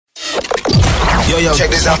Yo, check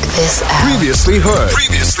this out. Previously heard.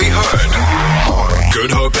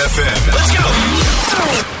 Good Hope FM. Let's go.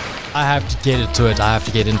 I have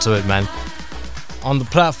to get into it, man. On the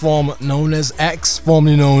platform known as X,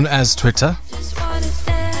 formerly known as Twitter,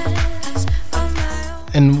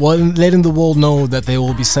 and letting the world know that they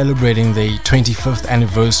will be celebrating the 25th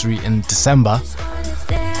anniversary in December.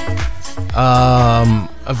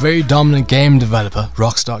 A very dominant game developer,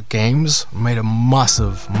 Rockstar Games, made a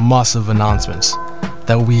massive announcement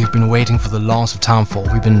that we've been waiting for the longest of time for.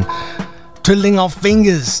 We've been twiddling our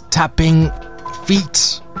fingers, tapping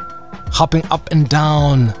feet, hopping up and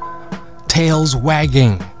down, tails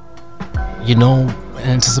wagging, in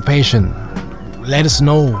anticipation. Let us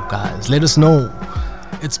know, guys. Let us know.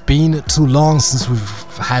 It's been too long since we've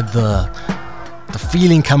had the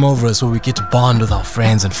feeling come over us where we get to bond with our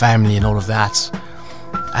friends and family and all of that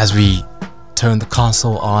as we turn the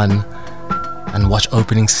console on and watch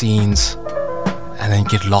opening scenes and then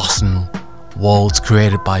get lost in worlds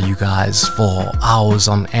created by you guys for hours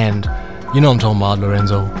on end. You know what I'm talking about,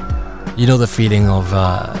 Lorenzo. You know the feeling of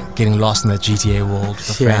getting lost in that GTA world with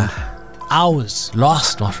a friend. Hours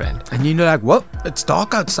lost, my friend. And what? It's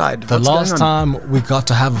dark outside. The last time we got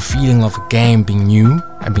to have a feeling of a game being new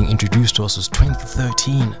and being introduced to us was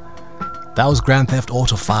 2013. That was Grand Theft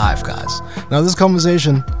Auto 5, guys. Now, this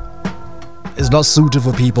conversation is not suited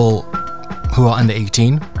for people who are under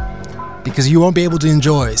 18 because you won't be able to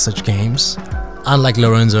enjoy such games, unlike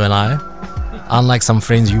Lorenzo and I, unlike some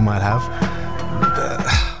friends you might have.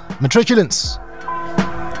 Matriculants,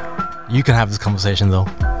 you can have this conversation though.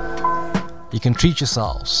 You can treat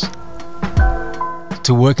yourselves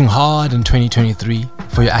to working hard in 2023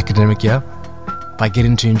 for your academic year by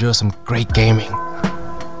getting to enjoy some great gaming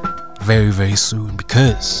very, very soon,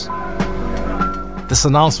 because this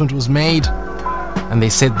announcement was made and they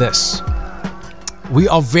said this: we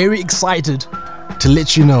are very excited to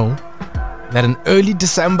let you know that in early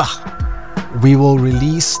December we will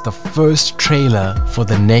release the first trailer for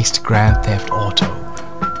the next Grand Theft Auto.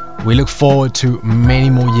 We look forward to many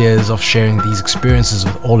more years of sharing these experiences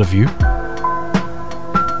with all of you.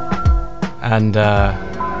 And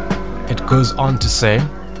it goes on to say,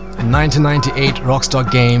 in 1998,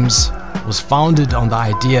 Rockstar Games was founded on the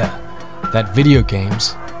idea that video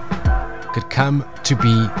games could come to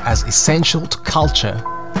be as essential to culture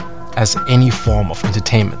as any form of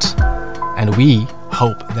entertainment. And we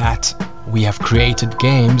hope that we have created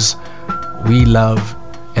games we love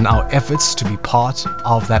in our efforts to be part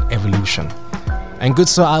of that evolution. And good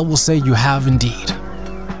sir, I will say you have indeed.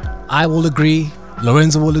 I will agree,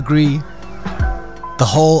 Lorenzo will agree, the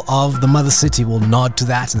whole of the mother city will nod to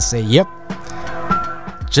that and say, yep.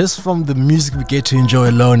 Just from the music we get to enjoy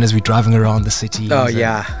alone as we're driving around the city. Oh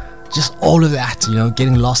yeah. Just all of that,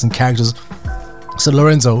 getting lost in characters. So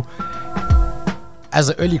Lorenzo, as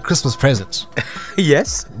an early Christmas present,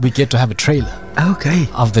 yes, we get to have a trailer. Okay.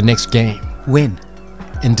 Of the next game. When?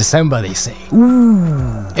 In December, they say.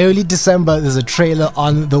 Ooh. Early December, there's a trailer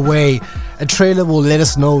on the way. A trailer will let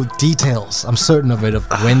us know details, I'm certain of it, of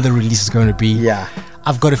when the release is going to be. Yeah.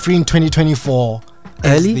 I've got a feeling 2024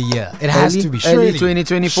 early? is the year. It has to be. Surely. Early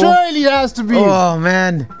 2024? Surely it has to be. Oh,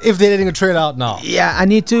 man. If they're letting a trailer out now. Yeah, I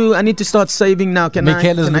need to start saving now. Can I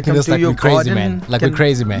come to your crazy garden? Man. Like we're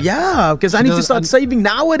crazy, man. Yeah, because I need to start saving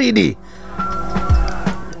now already.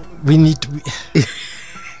 We need to...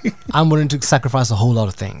 I'm willing to sacrifice a whole lot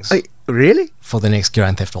of things. Really? For the next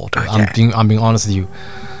Grand Theft Auto. Okay. I'm being honest with you.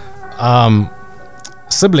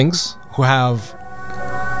 Siblings who have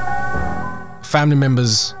family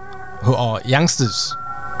members who are youngsters,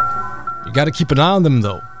 you got to keep an eye on them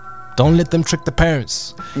though. Don't let them trick the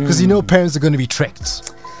parents, because parents are going to be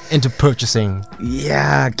tricked into purchasing.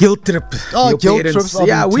 Yeah, guilt trip. Oh, guilt trips.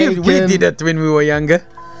 Yeah, we did it when we were younger.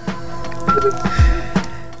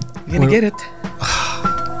 You're gonna get it.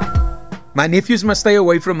 My nephews must stay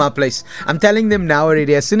away from my place. I'm telling them now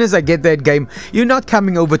already. As soon as I get that game, you're not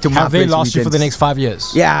coming over to my place. Have they lost you for the next 5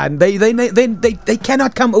 years? Yeah, and they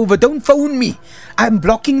cannot come over. Don't phone me. I'm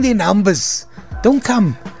blocking their numbers. Don't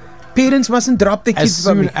come. Parents mustn't drop their kids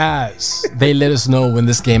from me. As soon as they let us know when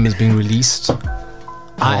this game is being released,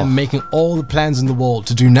 I am making all the plans in the world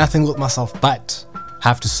to do nothing with myself but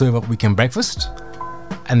have to serve up weekend breakfast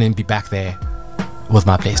and then be back there with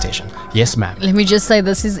my PlayStation. Yes, ma'am. Let me just say,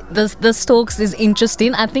 this talks is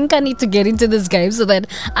interesting. I think I need to get into this game so that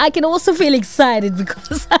I can also feel excited,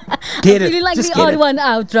 because I'm feeling like the odd one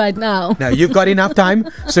out right now. Now you've got enough time,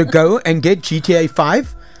 so go and get GTA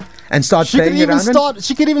 5 and start playing around.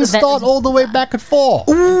 She could even start all the way back at 4.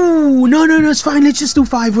 Ooh, no, it's fine. Let's just do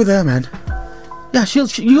 5 with her, man. Yeah,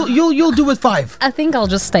 you'll do with 5. I think I'll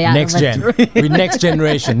just stay out Next of it. gen. We're next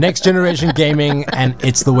generation gaming, and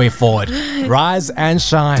it's the way forward. Rise and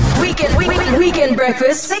shine. Weekend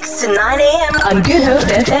breakfast 6 to 9 a.m. on Good Hope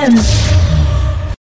FM.